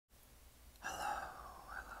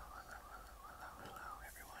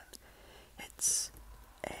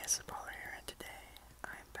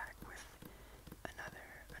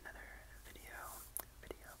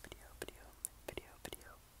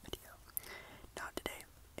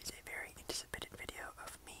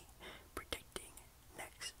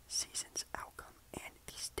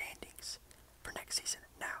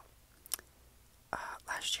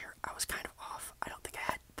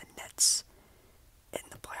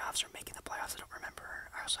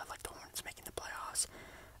I also have like the Hornets making the playoffs.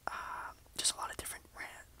 Just a lot of different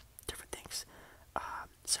things.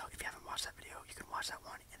 So if you haven't watched that video, you can watch that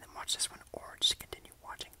one and then watch this one, or just continue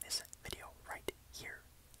watching this video right here,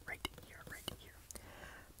 right here, right here.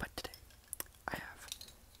 But today, I have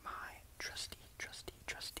my trusty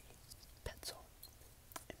pencil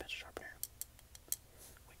and pencil sharpener,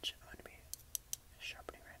 which I'm going to be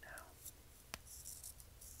sharpening right now.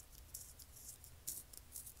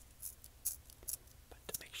 But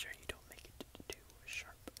to make sure you don't make it too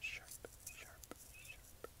sharp.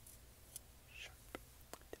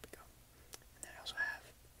 There we go. And then I also have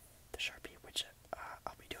the Sharpie, which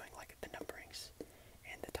I'll be doing like the numberings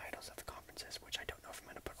and the titles of the conferences, which I don't know if I'm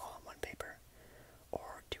going to put all on one paper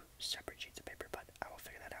or two separate sheets of paper, but I will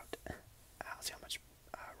figure that out. I'll see how much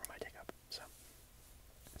room I take up.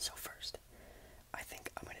 So first, I think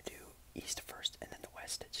I'm going to do East first and then the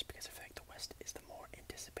West, just because I feel like the West is the more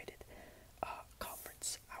anticipated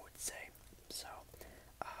conference, I would say. So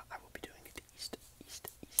I will be doing the East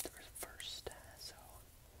first. So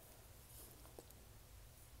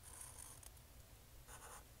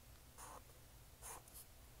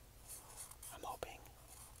I'm hoping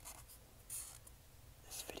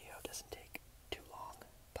this video doesn't take too long,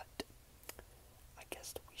 but I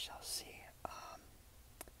guess we shall see.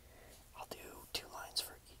 I'll do 2 lines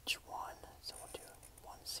for each one, so we'll do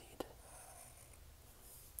 1 seed,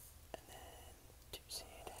 and then 2 seed.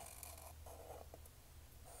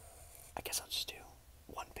 I guess I'll just do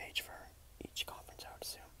 1 page for each conference, I would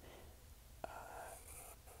assume.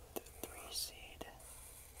 The 3 seed,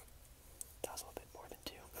 that was a little bit more than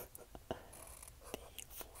 2. The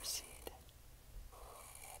 4 seed,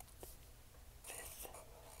 5th,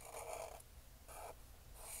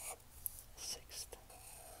 6th,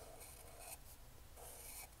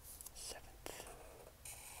 7th,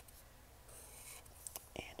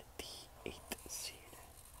 and the 8th seed.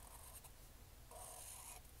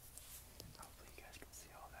 Hopefully you guys can see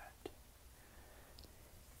all that.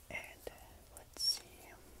 And let's see.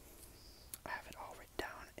 I have it all written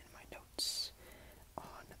down in my notes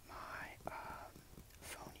on my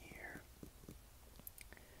phone here.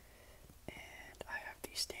 And I have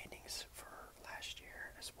the standings for last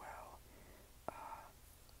year as well.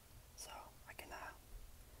 So I can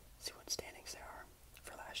see what standings there are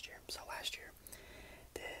for last year. So last year,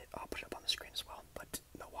 I'll put it up on the screen as well, but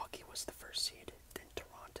Milwaukee was the 1st seed, then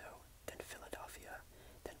Toronto, then Philadelphia,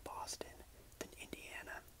 then Boston, then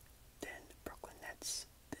Indiana, then Brooklyn Nets,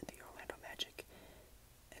 then the Orlando Magic,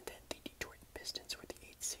 and then the Detroit Pistons were the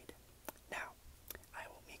 8th seed. Now, I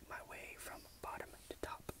will make my way from bottom to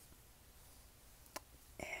top.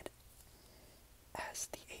 And as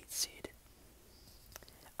the 8th seed,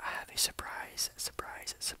 I have a surprise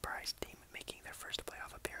team making their first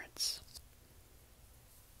playoff appearance.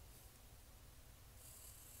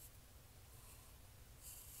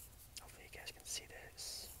 Hopefully you guys can see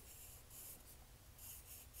this.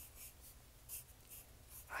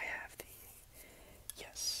 I have the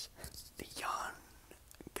Jan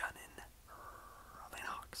Gunnin Atlanta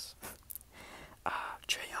Hawks.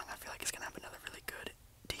 Trae Young, I feel like he's gonna have another really good,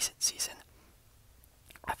 decent season.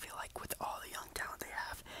 I feel like with all the young talent they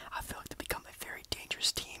have, I feel like they become a very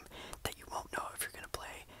dangerous team that you won't know if you're gonna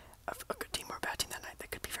play a good team or a bad team that night.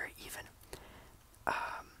 That could be very even.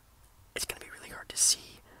 It's gonna be really hard to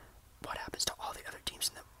see what happens to all the other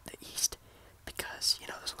teams in the East, because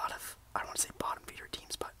there's a lot of, I don't want to say bottom feeder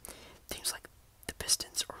teams, but teams like the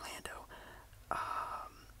Pistons, Orlando.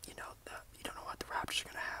 You don't know what the Raptors are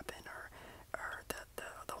gonna happen, or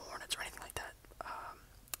the Hornets or anything like that.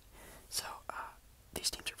 So these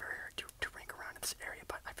teams are very hard to rank around in this area,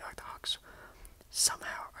 but I feel like the Hawks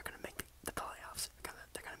somehow are gonna make the playoffs.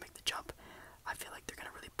 They're gonna make the jump. I feel like they're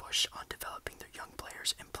gonna really push on developing their young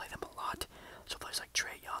players and play them a lot. So players like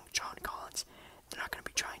Trae Young, John Collins, they're not going to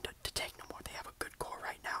be trying to take no more. They have a good core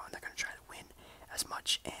right now, and they're going to try to win as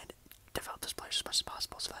much and develop those players as much as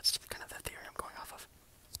possible. So that's kind of the theory I'm going off of.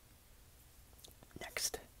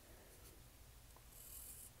 Next,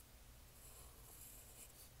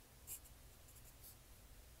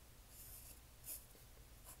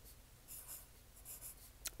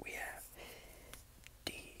 we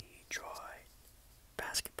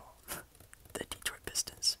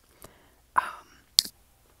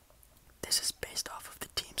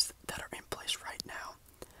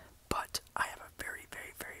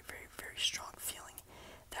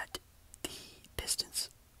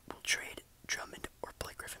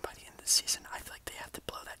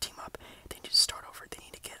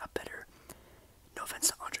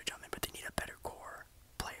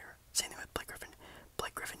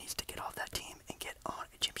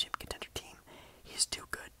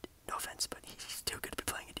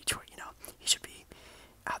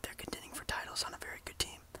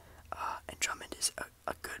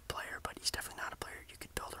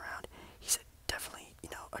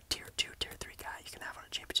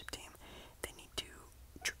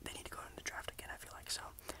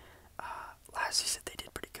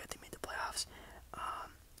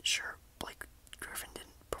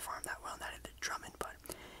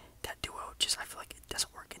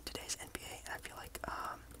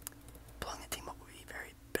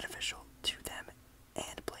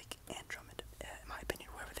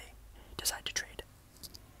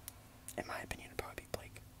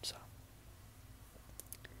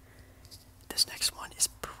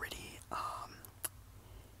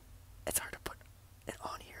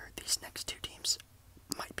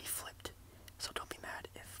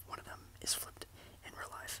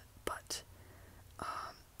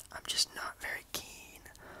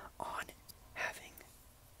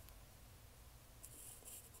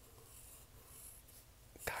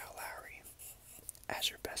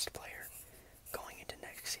best player going into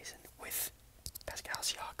next season with Pascal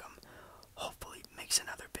Siakam. Hopefully makes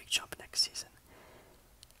another big jump next season.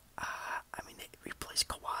 I mean, they replaced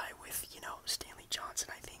Kawhi with, Stanley Johnson,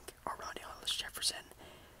 I think, or Rondé Hollis-Jefferson.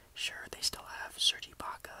 Sure, they still have Serge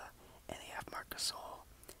Ibaka, and they have Marc Gasol.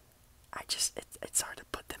 It's hard to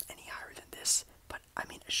put them any higher than this, but, I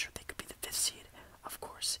mean, sure, they could be the 5th seed. Of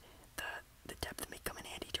course, the depth may come in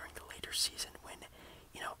handy during the later season when,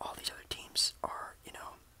 all these other teams are,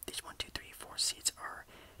 these 1, 2, 3, 4 seeds are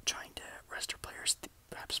trying to rest their players. The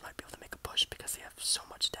Raptors might be able to make a push because they have so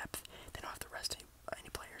much depth. They don't have to rest any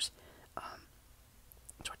players.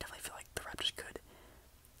 So I definitely feel like the Raptors could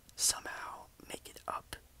somehow make it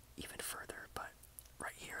up even further, but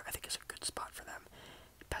right here I think is a good spot for them.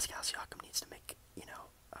 Pascal Siakam needs to make,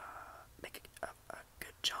 make a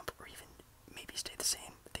good jump, or even maybe stay the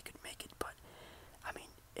same. They could make it, but I mean,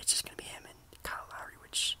 it's just gonna be him and Kyle Lowry,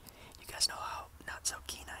 which you guys know how not so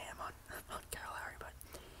keen I am on Kyle Lowry, but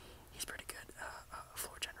he's pretty good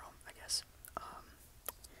floor general, I guess.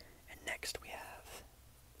 And next we have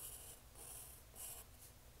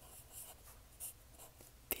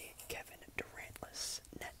the Kevin Durantless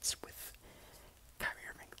Nets with Kyrie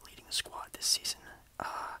Irving leading the squad this season.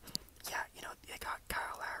 Yeah, they got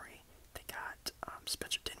Kyle Lowry, they got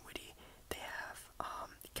Spencer Dinwiddie, they have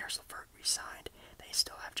Caris LeVert re-signed, they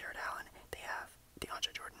still have Jared Allen, they have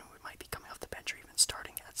DeAndre Jordan, who might be coming off the bench or even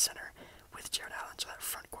starting at center with Jared Allen, so that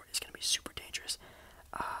front court is going to be super dangerous.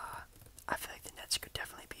 I feel like the Nets could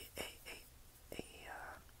definitely be a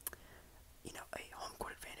home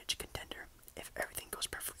court advantage contender if everything goes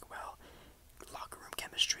perfectly well. Locker room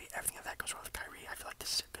chemistry, everything of that goes well with Kyrie. I feel like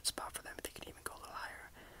this is a good spot for them. They could even go a little higher.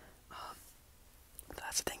 But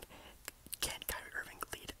that's the thing. Can Kyrie Irving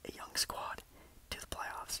lead a young squad to the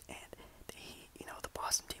playoffs? And the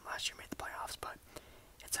Boston team last year made the playoffs, but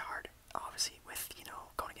it's hard. Obviously, with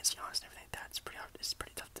going against Giannis and everything, that's pretty hard. It's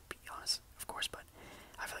pretty tough to beat Giannis, of course. But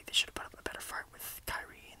I feel like they should have put up a better fight with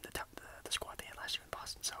Kyrie and the squad they had last year in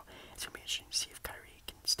Boston. So it's gonna be interesting to see if Kyrie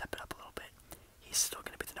can step it up a little bit. He's still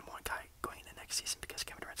gonna be the number 1 guy going into next season because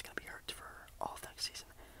Kevin Durant's gonna be hurt for all of next season.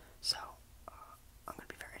 So I'm gonna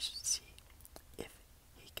be very interested to see if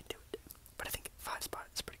he can do it. But I think 5 spot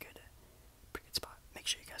is pretty good spot. Make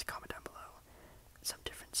sure you guys comment down below some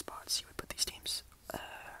different spots you would put these teams,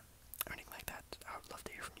 or anything like that. I would love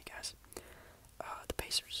to hear from you guys. The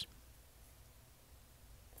Pacers.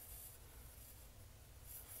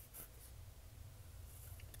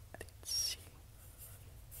 I think let's see.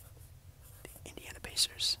 The Indiana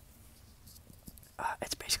Pacers.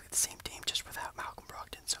 It's basically the same team, just without Malcolm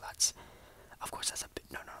Brogdon. So that's, of course, that's a bit.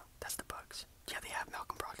 No, that's the Bucks. Yeah, they have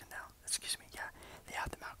Malcolm Brogdon now. Excuse me. Yeah, they have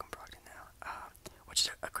the Malcolm Brogdon now, which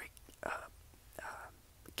is a great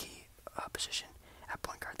key position at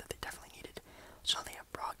point guard that they definitely needed. So they have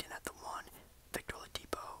Brogdon at the 1. Victor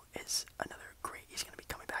Oladipo is another great. He's going to be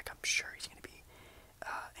coming back. I'm sure he's going to be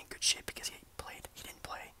in good shape because he didn't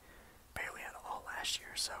play barely at all last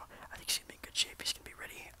year. So I think he's going to be in good shape. He's going to be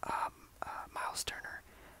ready. Miles Turner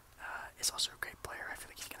is also a great player. I feel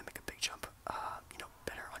like he's going to make a big jump.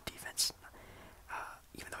 Better on defense.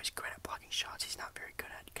 Even though he's great at blocking shots, he's not very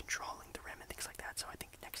good at controlling the rim and things like that. So I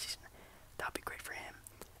think next season that'll be great for him.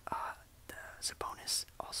 The Sabonis,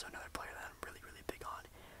 also another player that I'm really, really big on,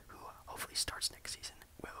 who hopefully starts next season.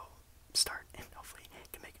 Will start and hopefully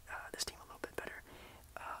can make this team a little bit better.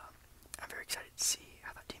 I'm very excited to see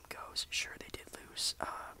how that team goes. Sure, they did lose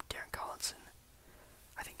Darren Collinson.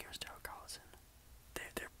 I think it was Darren Collinson.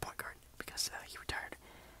 Their point guard, because he retired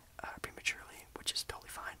prematurely, which is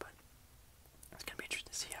totally fine, but it's going to be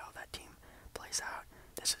interesting to see how that team plays out.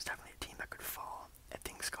 This is definitely a team that could fall if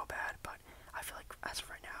things go bad, but I feel like as of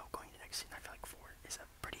right now, going to next season, I feel like 4 is a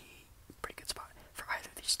pretty good spot for either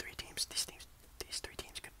of these 3 teams. These 3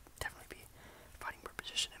 teams could definitely be fighting for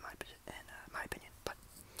position in my opinion. But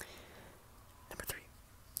number 3.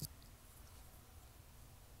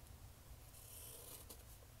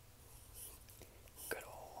 Good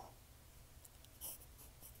ol'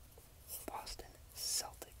 Boston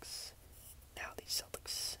Celtics. Now these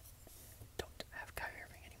Celtics don't have Kyrie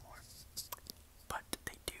Irving anymore, but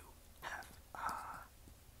they do have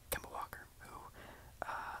Kemba Walker, who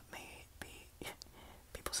may be,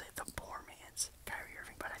 people say the poor man's Kyrie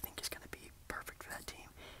Irving, but I think he's going to be perfect for that team.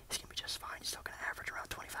 He's going to be just fine. He's still going to average around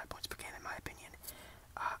 25 points per game in my opinion.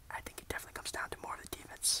 I think it definitely comes down to more of the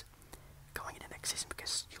defense going into next season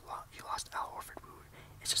because you lost Al Horford, who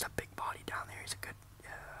is just a big body down there. He's a good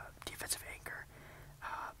defensive anchor.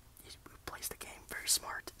 He plays the game very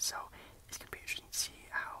smart, so it's going to be interesting to see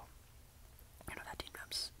how that team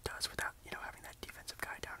does without having that defensive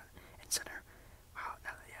guy down in center. Wow,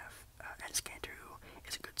 now that you have Enes Kanter, who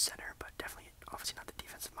is a good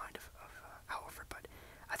defensive mind of Al Horford, but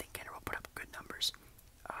I think Kanter will put up good numbers.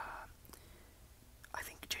 I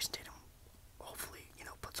think Jason Tatum hopefully,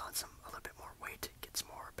 puts on a little bit more weight, gets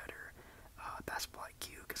better basketball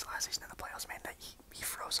IQ, because last season in the playoffs, man, that he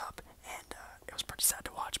froze up, and it was pretty sad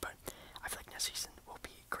to watch, but I feel like next season will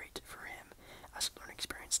be great for him as a learning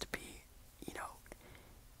experience to be,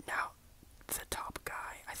 now the top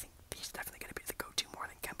guy. I think he's definitely going to be the go-to more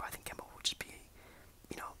than Kemba. I think Kemba will just be,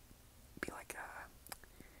 be like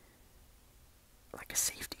a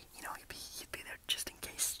safety, he'd be there just in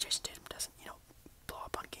case Jason Tatum doesn't, blow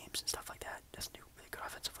up on games and stuff like that, doesn't do really good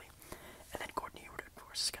offensively. And then Gordon Hayward, of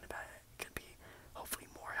course, is could be hopefully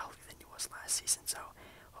more healthy than he was last season, so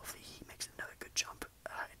hopefully he makes another good jump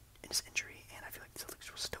in his injury, and I feel like the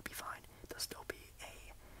Celtics will still be fine. They'll still be a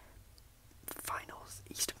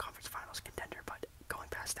Eastern Conference Finals contender, but going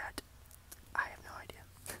past that, I have no idea.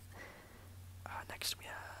 Next we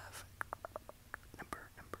have number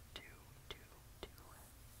two.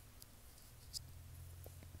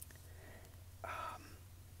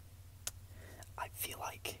 I feel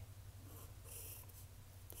like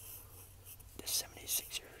the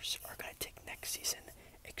 76ers are going to take next season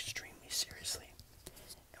extremely seriously.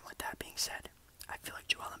 And with that being said, I feel like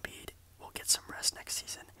Joel Embiid will get some rest next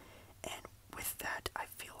season. And with that, I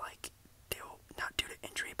feel like they'll, not due to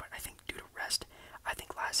injury, but I think due to rest, I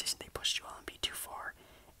think last season they pushed Joel Embiid too far.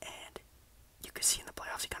 And you could see in the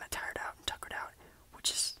playoffs he kind of tired out and tuckered out, which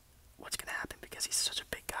is what's going to happen because he's such a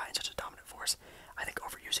big guy and such a dominant force. I think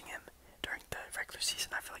overusing him during the regular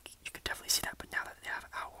season, I feel like you could definitely see that. But now that they have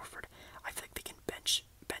Al Horford, I feel like they can bench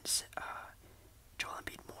Joel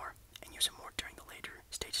Embiid more and use him more during the later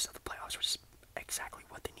stages of the playoffs, which is exactly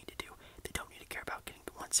what they need to do. They don't need to care about getting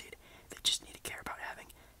the 1 seed. They just need to care about having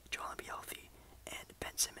Joel Embiid healthy and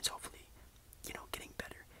Ben Simmons hopefully, getting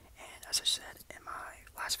better. And as I said in my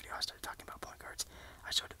last video, I started talking about point guards.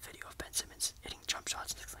 I showed a video of Ben Simmons hitting jump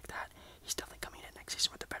shots and things like that. He's definitely coming in next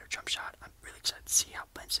season with a better jump shot. I'm really excited to see how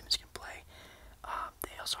Ben Simmons can play.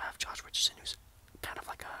 They also have Josh Richardson, who's kind of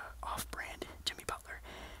like a off-brand Jimmy Butler,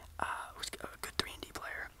 who's a good 3-and-D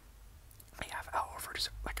player. They have Al Horford, who's,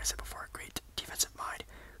 like I said before, a great defensive mind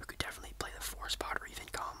who could definitely play the 4 spot or even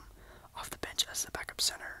come off the bench as the backup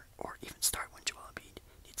center, or even start when Joel Embiid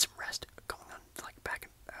needs some rest going on like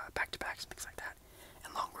back-to-backs and things like that,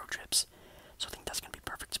 and long road trips. So I think that's going to be a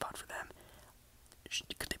perfect spot for them.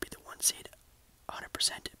 Could they be the 1 seed?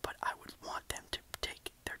 100%, but I would want them to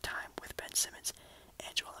take their time with Ben Simmons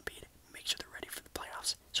and Joel Embiid, make sure they're ready for the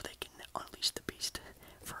playoffs so they can unleash the beast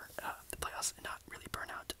for the playoffs and not really burn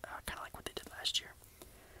out, kind of like what they did last year.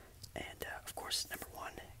 And of course, number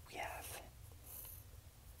 1, we have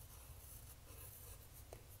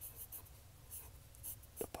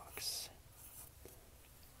the Bucks.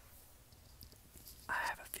 I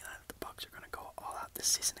have a feeling that the Bucks are going to go all out this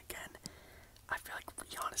season again. I feel like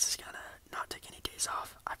Giannis is going to not take any days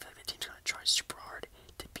off. I feel like the team's going to try super hard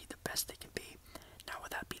to be the best they can be. Now,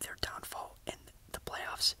 would that be their downfall in the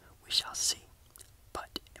playoffs? We shall see.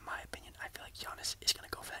 But in my opinion, I feel like Giannis is going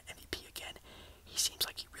to go for that MVP again. He seems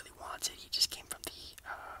like he really wants it. He just came from the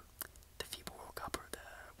FIBA World Cup, or the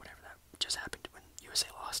whatever that just happened when USA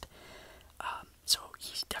lost. So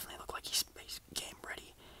he's definitely looked like he's game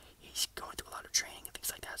ready. He's going through a lot of training and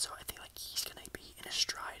things like that. So I think like he's going to be in his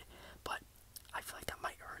stride. But I feel like that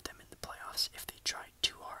might hurt them in the playoffs if they try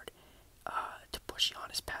too hard to push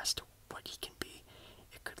Giannis past what he can be.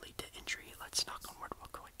 It could lead to injury. Let's knock on wood real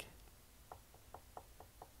quick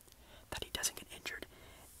that he doesn't get injured.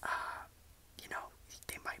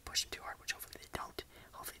 They might push him too hard, which hopefully they don't.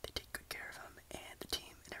 Hopefully they take good care of him and the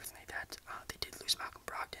team and everything like that. They did lose Malcolm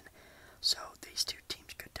Brogdon, so these two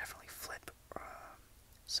teams could definitely flip.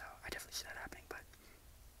 So I definitely see that happening, but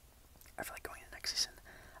I feel like going into next season,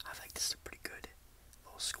 I feel like this is a pretty good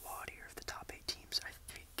little squad here of the top 8 teams. I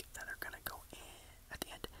think that are going to go in at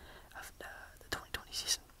the end of the 2020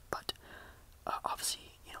 season. But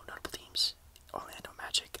obviously, notable teams, Orlando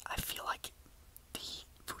Magic. I feel like the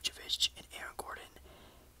Vucevic and Aaron Gordon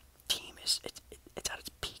team it's at its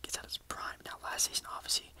peak, it's at its prime. Now, last season,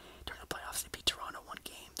 obviously, during the playoffs, they beat Toronto 1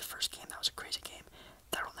 game. The first game, that was a crazy game.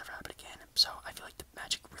 That'll never happen again. So I feel like the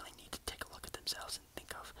Magic really need to take a look at themselves and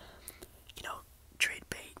think of, trade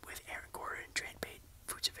bait with Aaron Gordon, trade bait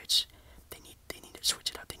Vucevic. They need to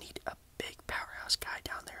switch it up. They need a big powerhouse guy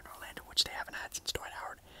down there in Orlando, which they haven't had since Dwight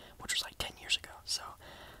Howard, which was like 10 years ago. So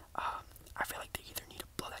I feel like they either need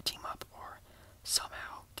to blow that team up or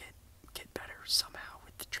somehow get better somehow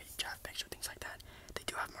with the trade draft picks or things like that. They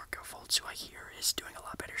do have Markelle Fultz, who I hear is doing a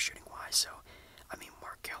lot better shooting wise. So I mean,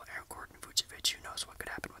 Markelle, Aaron Gordon, Vucevic, who knows what could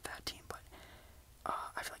happen with that team, but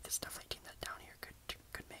I feel like this is definitely a team that down here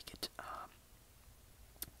could make it.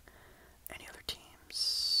 any other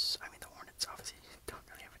teams? I mean, the Hornets obviously don't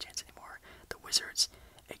really have a chance anymore. The Wizards,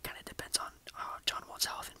 it kind of depends on John Wall's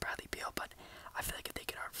health and Bradley Beal, but I feel like if they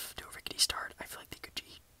could do a rickety start, I feel like they could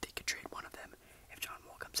trade one of them if John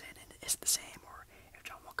Wall comes in and is the same, or if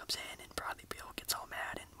John Wall comes in and Bradley Beal gets all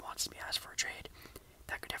mad and wants to be asked for a trade.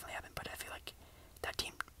 That could definitely happen, but I feel like that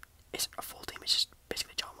team isn't a full team. It's just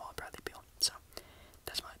basically John Wall and Bradley Beal. So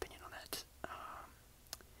that's my opinion on that.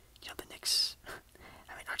 The Knicks.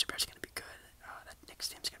 I mean, RJ Barrett's gonna be good. That Knicks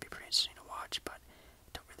team's gonna be pretty interesting to watch, but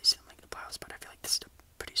don't really see them making the playoffs. But I feel like this is a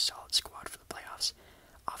pretty solid squad for the playoffs.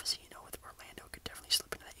 Obviously, with Orlando could definitely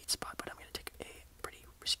slip into that 8th spot, but I'm gonna take a pretty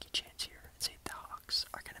risky chance here and say the Hawks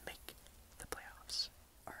are gonna make the playoffs.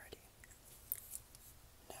 Alrighty.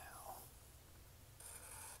 Now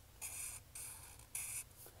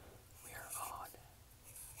we are on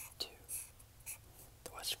to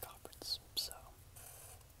the Western Conference. So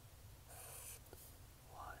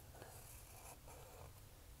 1,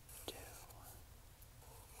 2,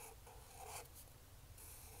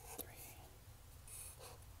 3,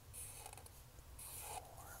 4,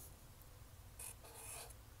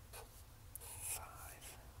 5,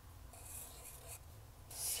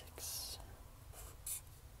 6,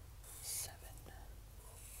 7,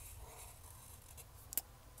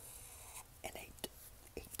 and 8.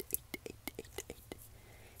 8, 8, 8, 8, 8,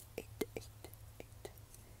 8, 8, 8,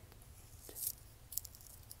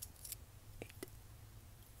 8.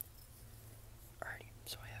 Alrighty,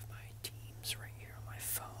 so I have my teams right here on my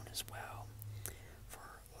phone as well.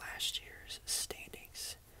 For last year's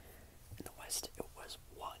standings in the West, it was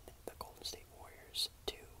 1, the Golden State Warriors,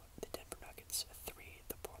 2, the Denver Nuggets, 3,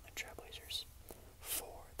 the Portland Trailblazers, 4,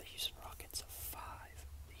 the Houston Rockets, 5,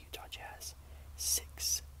 the Utah Jazz,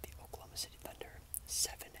 6, the Oklahoma City Thunder,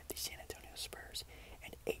 7, the San Antonio Spurs,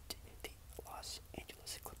 and 8, the Los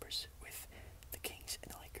Angeles Clippers, with the Kings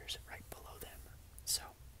and the Lakers right below them. So,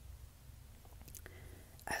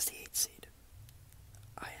 as the 8th seed,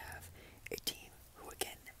 I have a team who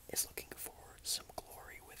again is looking for some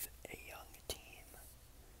glory with a young team.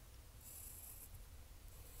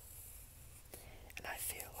 And I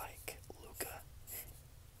feel like Luka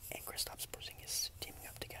and Kristaps Porzingis teaming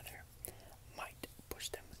up together might push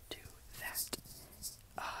them to that.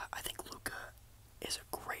 I think Luka is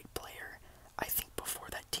a great player. I think before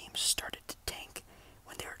that team started to tank,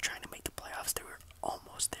 when they were trying to make the playoffs, they were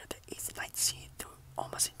almost there, the 8th, 9th seed, through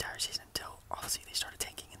almost the entire season until obviously they started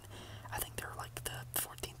tanking, and I think they were like the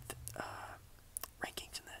 14th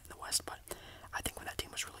rankings in the West. But I think when that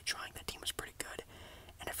team was really trying, that team was pretty good,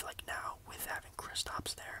 and I feel like now with having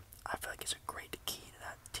Kristaps there, I feel like it's a great key to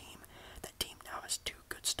that team. That team now has 2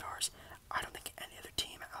 good stars. I don't think any other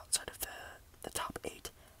team outside of the top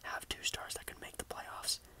 8 have 2 stars that could make the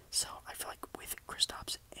playoffs. So I feel like with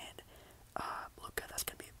Kristaps and Luka, that's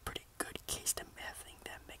going to be a pretty good case to having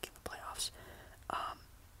them making the playoffs.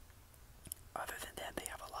 Other than them, they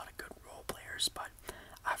have a lot of good role players, but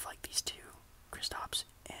I feel like these 2, Kristaps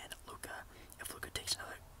and Luka, if Luka takes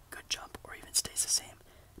another good jump or even stays the same,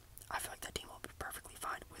 I feel like that team will be perfectly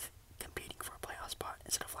fine with competing for a playoff spot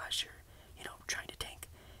instead of last year, trying to tank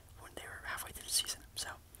when they were halfway through the season. So,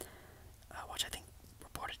 which I think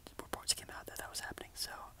reports came out that was happening.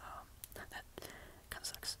 So that kind of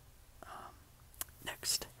sucks.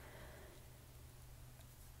 Next,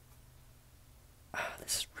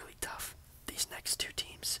 this is really tough. These next 2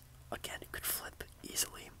 teams, again, could flip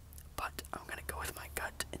easily, but I'm gonna go with my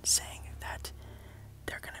gut in saying that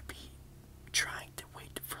they're gonna be trying to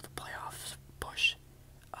wait for the playoffs push.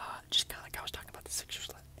 Just kind of like I was talking about the Sixers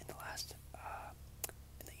in the last,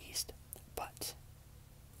 in the East. But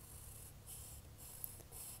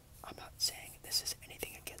I'm not saying this is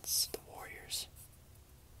anything against the Warriors.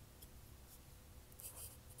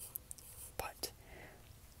 But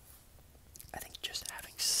I think just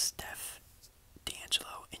having Steph,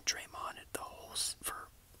 D'Angelo, and Draymond for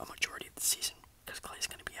a majority of the season, because Clay's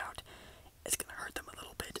going to be out, it's going to hurt them a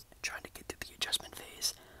little bit trying to get through the adjustment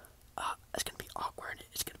phase. It's going to be awkward.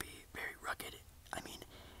 It's going to be very rugged. I mean,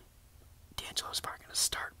 D'Angelo's probably going to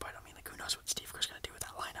start, but I mean, who knows what Steve Kerr's going to do with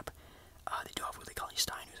that lineup. They do have Willie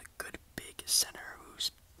Cauley-Stein, who's a good big center,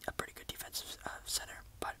 who's a pretty good defensive center,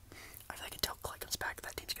 but I feel like until Clay comes back,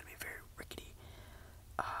 that team's going to be very rickety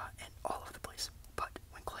and all over the place. But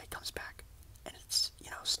when Clay comes back, and it's,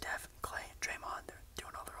 Steph and Clay and Draymond, they're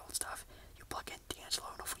doing all their old stuff, you plug in D'Angelo,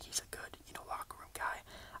 and hopefully he's a good, locker room guy.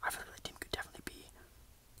 I feel like the team could definitely be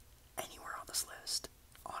anywhere on this list.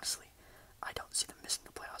 Honestly, I don't see them missing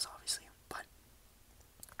the playoffs, obviously, but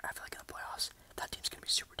I feel like in the playoffs, that team's going to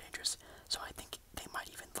be super dangerous. So I think they might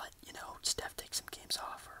even let, Steph take some games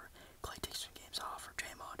off, or Clay takes some games off, or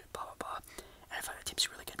Draymond, and blah blah blah. And I feel like the team's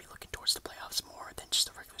really gonna be looking towards the playoffs more than just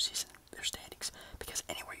the regular season, their standings. Because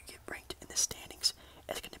anywhere you get ranked in the standings,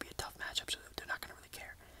 it's gonna be a tough matchup, so they're not gonna really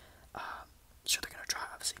care. Sure, they're gonna try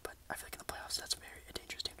obviously, but I feel like in the playoffs that's a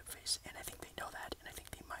dangerous team to face, and I think they know that, and I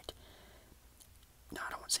think they might. No, I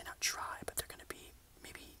don't want to say not try, but they're gonna be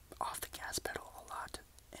maybe off the gas pedal a lot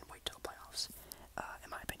and wait till the playoffs, in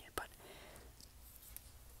my opinion. But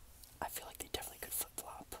I feel like they definitely could flip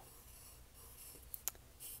flop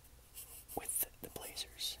with the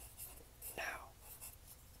Blazers. Now,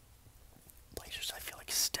 Blazers, I feel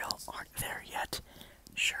like still aren't there yet.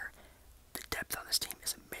 Sure, the depth on this team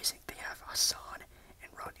is amazing. They have Hassan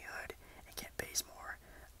and Rodney Hood and Kent Bazemore,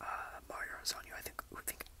 Mario Rosario. I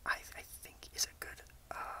think is a good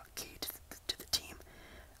key to the team.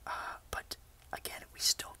 But again, we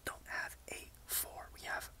still don't have a four.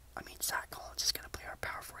 Zach Collins is going to play our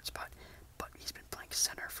power forward spot, but he's been playing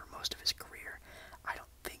center for most of his career. I don't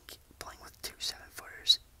think playing with two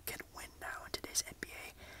 7-footers can win now in today's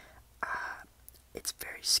NBA. It's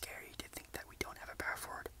very scary to think that we don't have a power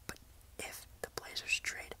forward, but if the Blazers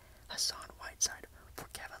trade Hassan Whiteside for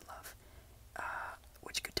Kevin Love,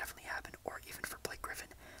 which could definitely happen, or even for Blake Griffin,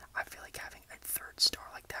 I feel like having a third star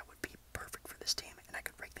like that would be perfect for this team, and I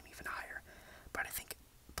could rank them even higher. But I think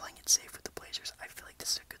playing it safe with the Blazers, I feel like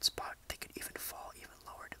this is a good spot. They could even fall even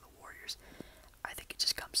lower to the Warriors. I think it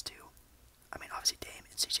just comes to, obviously Dame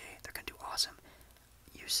and CJ, they're going to do awesome.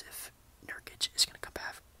 Yusuf Nurkic is going to come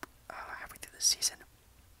back halfway through the season.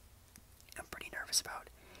 I'm pretty nervous about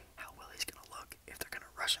how well he's going to look. If they're going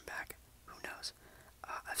to rush him back, who knows?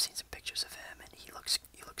 I've seen some pictures of him, and he looks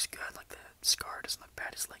good. Like the scar doesn't look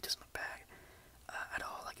bad, his leg doesn't look bad at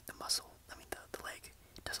all. Like the muscle, the leg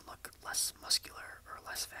doesn't look less muscular or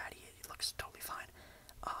less fatty. It looks totally fine.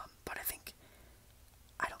 But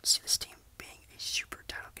I don't see this team being a super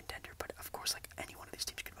title contender. But of course, like any one of these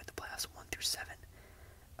teams could win the playoffs 1 through 7.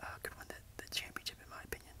 Could win the championship in my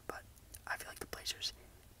opinion. But I feel like the Blazers.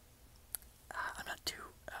 I'm not too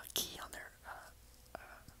key on their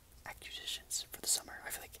acquisitions for the summer.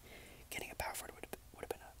 I feel like getting a power forward would have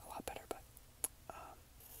been a lot better, but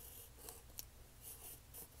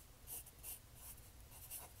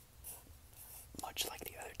much like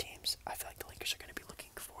the other teams, I feel like the Lakers are going to be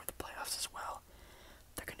looking for the playoffs as well.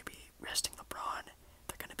 They're going to be resting LeBron.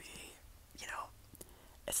 They're going to be,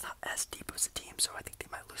 it's not as deep as a team, so I think they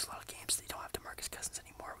might lose a lot of games. They don't have DeMarcus Cousins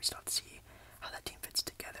anymore. We still have to see how that team fits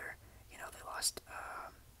together. They lost.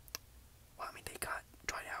 They got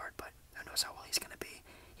Dwight Howard, but who knows how well he's going to be.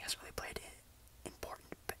 He hasn't really played important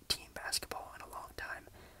team basketball in a long time.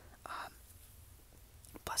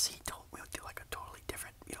 Plus, we went through like a totally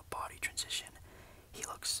different, body transition. He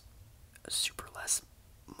looks super less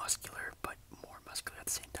muscular, but more muscular at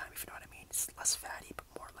the same time, if you know what I mean. It's less fatty, but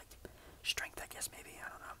more like strength, I guess, maybe. I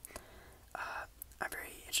don't know. I'm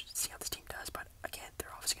very interested to see how this team does, but again,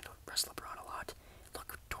 they're obviously going to press LeBron a lot.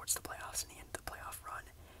 Look towards the playoffs and the end of the playoff run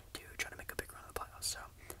to try to make a big run in the playoffs. So,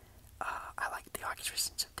 I like the hockey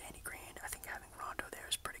resistance of Danny Green. I think having Rondo there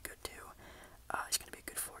is pretty good too. He's going to be a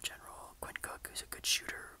good floor general. Quinn Cook, who's a good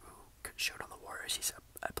shooter, who showed on the Warriors. He's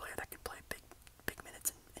a player that can play big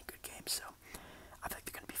minutes in good games. So, I think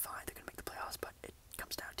they're going to be fine. They're going to make the playoffs, but it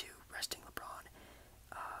comes down to resting LeBron,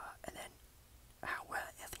 and then how well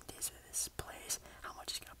Anthony Davis plays, how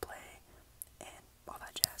much he's going to play, and all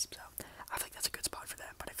that jazz. So I think that's a good spot for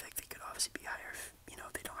them, but I feel like they could obviously be higher if,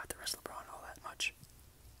 they don't have to rest LeBron all that much.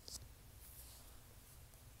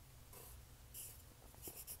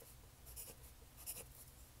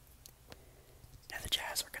 Now the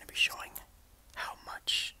Jazz are going to be showing how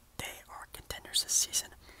much they are contenders this season.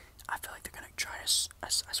 I feel like they're going to try as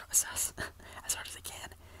hard as they can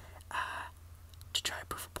to try to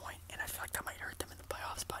prove a point, and I feel like that might hurt them in the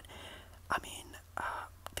playoffs, but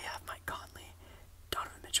they have Mike Conley.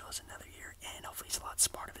 Donovan Mitchell is another year, and hopefully he's a lot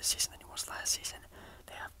smarter this season than he was last season.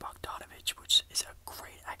 They have Bogdanovich, which is a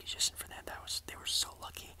great acquisition for them. They were so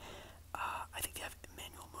lucky. I think they have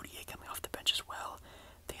Emmanuel Mudiay coming off the bench as well.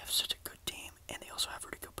 They have such a good team, and they also have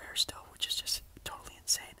Rudy Gobert still, which is just totally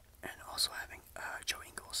insane. And also having Joe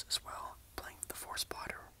Ingles as well, playing the 4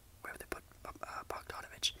 spot or wherever they put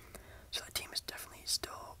Bogdanovich. So the team is definitely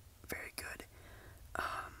still very good.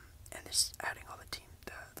 And this adding all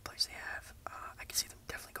the players they have, I can see them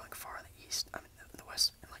definitely going far in the East. In the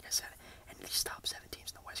West, and like I said, and these top 7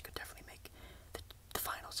 teams in the West could definitely make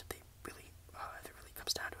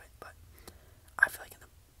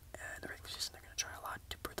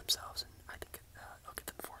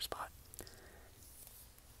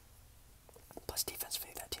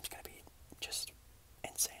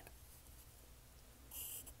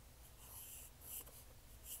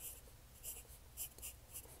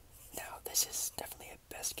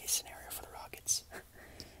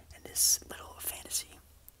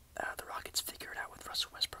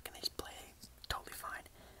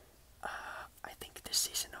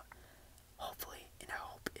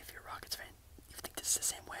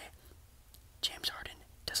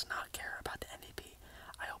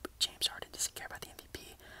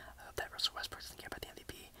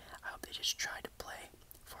Rockets try to play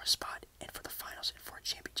for a spot and for the finals and for a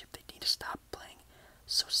championship, they need to stop playing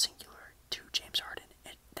so singular to James Harden.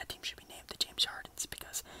 And that team should be named the James Hardens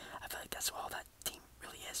because I feel like that's all that team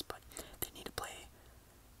really is. But they need to play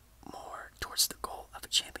more towards the goal of a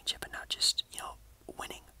championship and not just,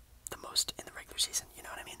 winning the most in the regular season. You know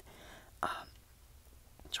what I mean?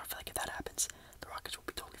 So I feel like if that happens, the Rockets will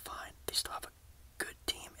be totally fine. They still have a good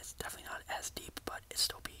team. It's definitely not as deep, but it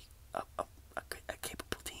still be a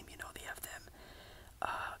capable team. They have them,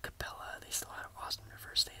 Capella. They still have Austin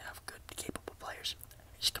Rivers. They have good, capable players.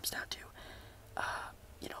 It just comes down to,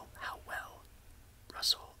 how well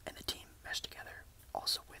Russell and the team mesh together.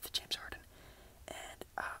 Also with James Harden, and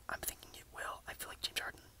I'm thinking it will. I feel like James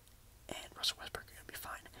Harden and Russell Westbrook are going to be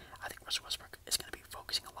fine. I think Russell Westbrook is going to be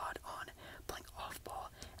focusing a lot on playing off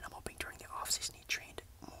ball, and I'm hoping during the offseason he trained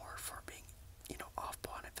more for being, off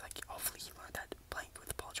ball, and I feel like hopefully he learned that playing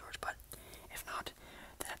with Paul George, but if not,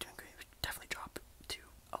 then I have to definitely drop to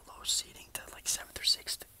a low seeding to like 7th or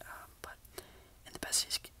 6th, but in the best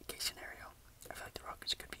case scenario, I feel like the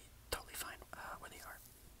Rockets could be totally fine where they are.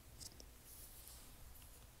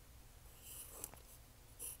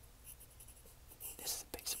 This is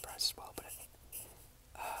a big surprise as well, but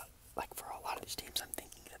like for a lot of these teams, I'm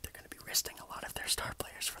thinking that they're going to be resting a lot of their star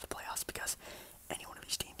players for the playoffs because any one of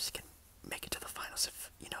these teams can make it to the finals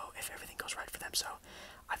if everything goes right for them. So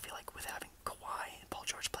I feel like with having Kawhi and Paul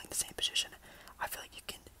George playing the same position, I feel like you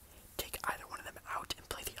can take either one of them out and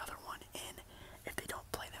play the other one in if they don't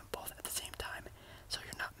play them both at the same time. So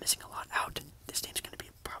you're not missing a lot out. This team's going to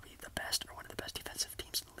be probably the best or one of the best defensive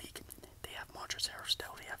teams in the league. They have Montrezl Harrell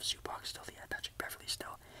still, they have Zubac still, they have Patrick Beverly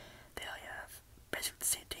still. They have basically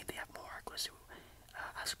the same team. They have Mo Harkless, who,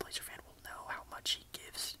 as a Blazer fan, will know how much he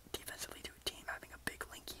gives defensively to a team, having a big,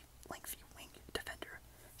 lengthy wing defender.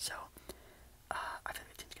 So, I feel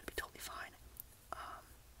like the team's going to be totally fine.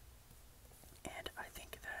 And I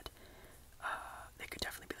think that they could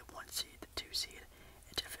definitely be the 1 seed, the 2 seed.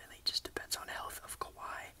 It definitely just depends on the health of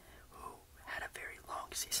Kawhi, who had a very long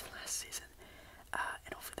season last season.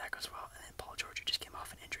 And hopefully that goes well. And then Paul George, who just came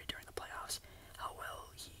off an injury during the playoffs, how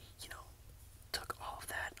well he, took all of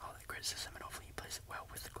that, all that criticism, and hopefully he plays it well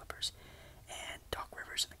with the Clippers. And Doc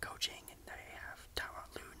Rivers and the coaching, and they have Tyronn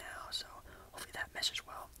Lue now, so hopefully that meshes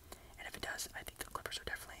well. And if it does, I think the Clippers are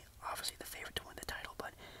definitely, obviously, the favorite to win the title,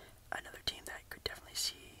 but another team that could definitely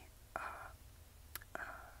see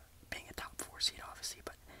being a top 4 seed, obviously,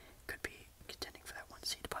 but could be contending for that 1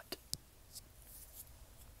 seed. But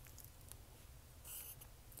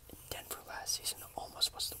Denver last season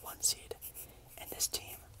almost was the 1 seed, and this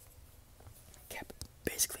team kept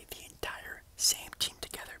basically the entire same team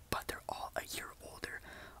together, but they're all a year older,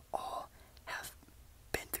 all have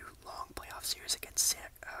been through long playoff series against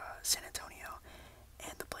San Antonio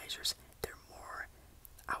and the Blazers. They're more,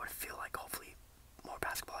 I would feel like, hopefully, more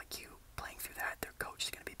basketball IQ playing through that. Their coach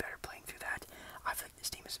is going to be better playing through that. I feel like this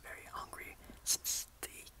team is very hungry since the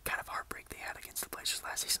kind of heartbreak they had against the Blazers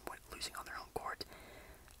last season when losing on their home court.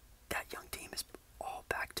 That young team is all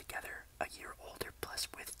back together, a year older, plus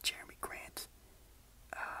with Jeremy Grant.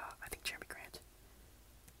 I think Jeremy Grant,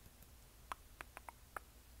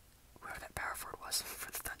 whoever that power forward was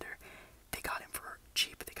for the Thunder, they got him for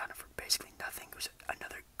cheap. They got him for basically nothing. He was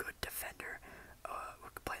another good defender who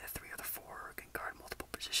could play the 3 or the 4 or can guard multiple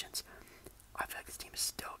positions. I feel like this team is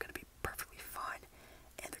still going to be perfectly fine,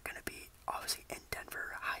 and they're going to be, obviously, in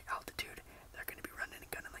Denver, high altitude. They're going to be running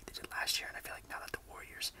and gunning like they did last year, and I feel like now that the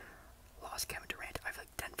Warriors lost Kevin Durant, I feel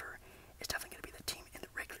like Denver is definitely going to be the team in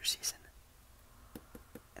the regular season.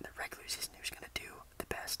 In the regular season, who's going to do the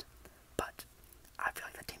best. But I feel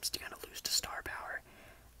like that team's going to lose to star power.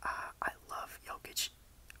 I love Jokic.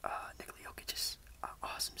 Nikola Jokic is an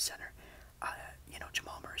awesome center.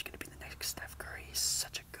 Jamal Murray is going to be the next Steph Curry. He's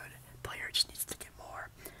such a good player. Just needs to get more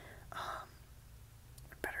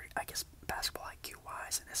better, I guess, basketball IQ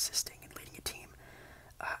wise and assisting and leading a team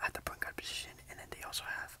at the point guard position. And then they also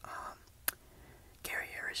have Gary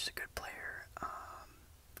Harris is a good player.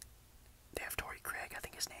 They have Torrey Craig, I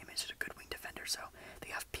think his name is, a good wing defender. So they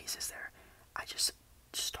have pieces there. I just,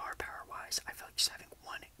 star power wise, I feel like just having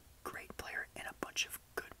one great player and a bunch of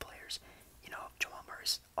good players. Jamal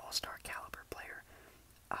Murray's all-star caliber player.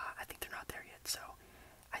 I think they're not there yet, so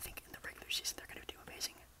I think in the regular season they're going to do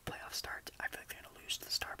amazing. Playoff start, I feel like they're going to lose to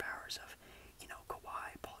the star powers of,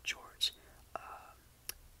 Kawhi, Paul George,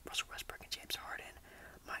 Russell Westbrook and James Harden,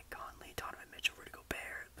 Mike Conley, Donovan Mitchell, Rudy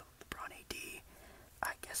Gobert, LeBron AD,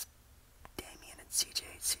 I guess Damian and CJ.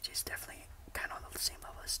 CJ's definitely kind of on the same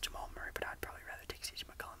level as Jamal Murray, but I'd probably rather take CJ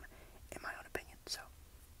McCollum in my own opinion. So,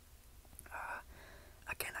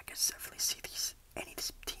 again, I could definitely see any of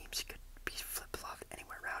these teams could be flip-flopped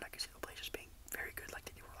anywhere around. I could see the Blazers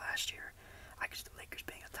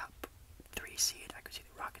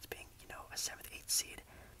 7th, 8th seed.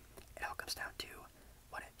 It all comes down to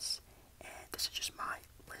what ifs. And this is just my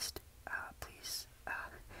list. Please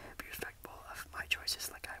be respectful of my choices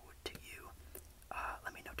like I would to you.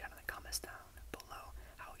 Let me know down in the comments down below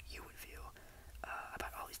how you would feel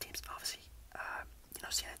about all these teams. Obviously,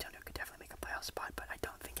 San Antonio could definitely make a playoff spot, but I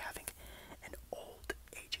don't think having an old,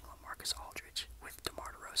 aging LaMarcus Aldridge with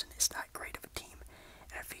DeMar DeRozan is that great of a team.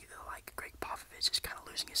 And I feel like Greg Popovich is kind of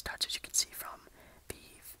losing his touch, as you can see from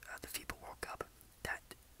the FIBA World Cup, that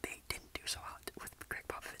they didn't do so hot with Greg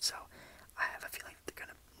Popovich. So I have a feeling they're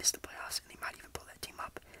gonna miss the playoffs, and they might even pull that team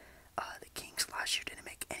up. The Kings last year didn't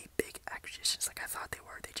make any big acquisitions like I thought they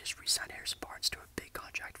were. They just re-signed Harrison Barnes to a big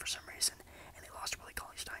contract for some reason, and they lost Willie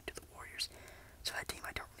Cauley-Stein to the Warriors. So that team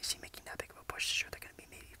I don't really see making that big of a push. Sure, they're going to be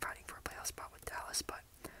maybe fighting for a playoff spot with Dallas, but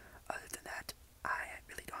other than that, I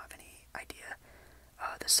really don't have any idea.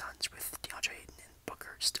 The Suns with DeAndre Ayton and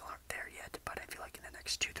Booker still aren't there yet, but I feel like in the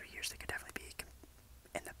next 2-3 years they could definitely be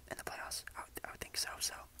in the playoffs. I would think so.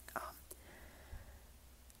 So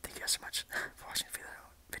thank you guys so much for watching the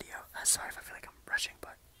video. Sorry if I feel like I'm rushing,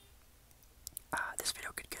 but this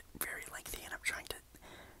video could get very lengthy, and I'm trying to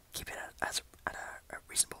keep it at a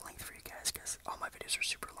reasonable length for you guys, because all my videos are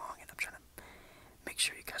super long, and I'm trying to make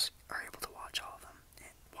sure you guys are able to watch all of them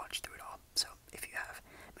and watch through it all. So if you have,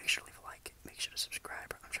 make sure to leave a like, make sure to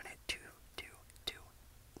subscribe. I'm trying to hit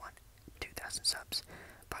 2,000 subs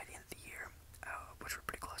by the end of the year, which we're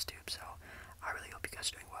pretty close to. So I really hope you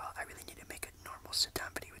guys are doing well. I really need to make a normal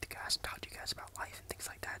sit-down video with you guys and talk to you guys about life and things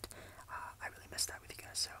like that. I really miss that with you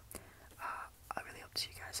guys, so I really hope to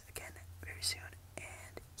see you guys again very soon.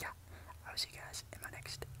 And yeah, I will see you guys in my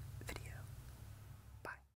next